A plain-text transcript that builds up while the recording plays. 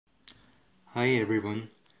Hi everyone,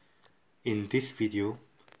 in this video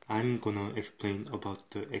I'm gonna explain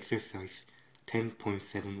about the exercise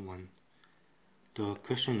 10.71. The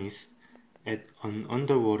question is, at an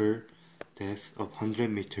underwater depth of 100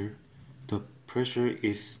 meters, the pressure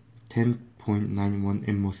is 10.91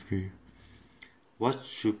 atmosphere. What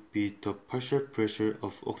should be the partial pressure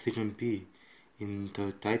of oxygen be in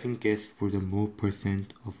the diving gas for the mole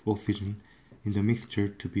percent of oxygen in the mixture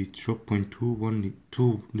to be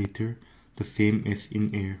 0.2 liter, the same as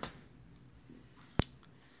in air?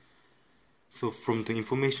 So from the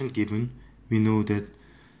information given, we know that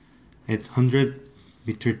at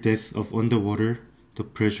 100-meter depth of underwater, the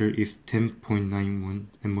pressure is 10.91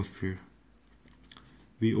 atmosphere.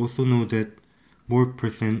 We also know that mole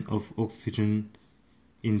percent of oxygen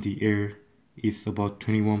in the air is about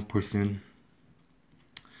 21%.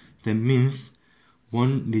 That means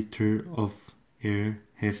 1 liter of air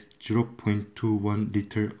has 0.21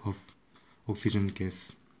 liter of oxygen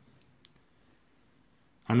gas.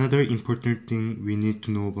 Another important thing we need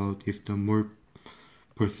to know about is the mole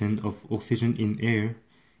percent of oxygen in air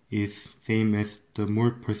is same as the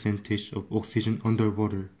mole percentage of oxygen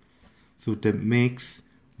underwater. So that makes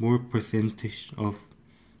mole percentage of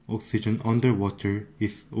oxygen underwater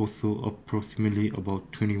is also approximately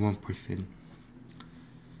about 21%.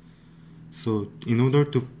 So in order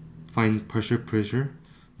to find partial pressure,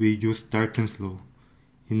 we use Dalton's law.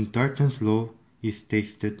 In Dalton's law, it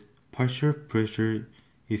states that partial pressure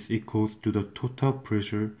is equals to the total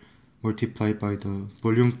pressure multiplied by the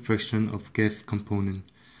volume fraction of gas component.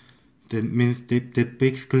 That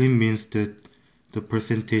basically means that the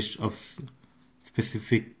percentage of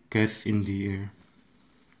specific gas in the air.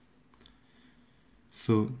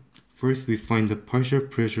 So first we find the partial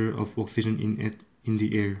pressure of oxygen in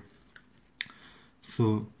the air.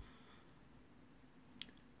 So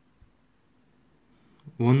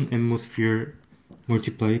 1 atmosphere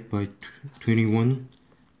multiplied by 21%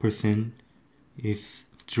 is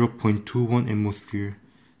 0.21 atmosphere.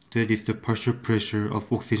 That is the partial pressure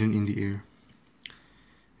of oxygen in the air.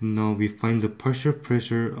 And now we find the partial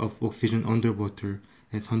pressure of oxygen underwater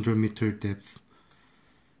at 100-meter depth.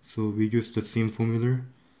 So we use the same formula,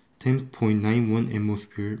 10.91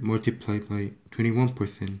 atmosphere multiplied by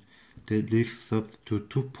 21%. That leaves up to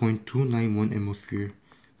 2.291 atmosphere,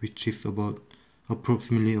 which is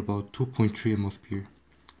approximately about 2.3 atmosphere.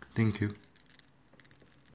 Thank you.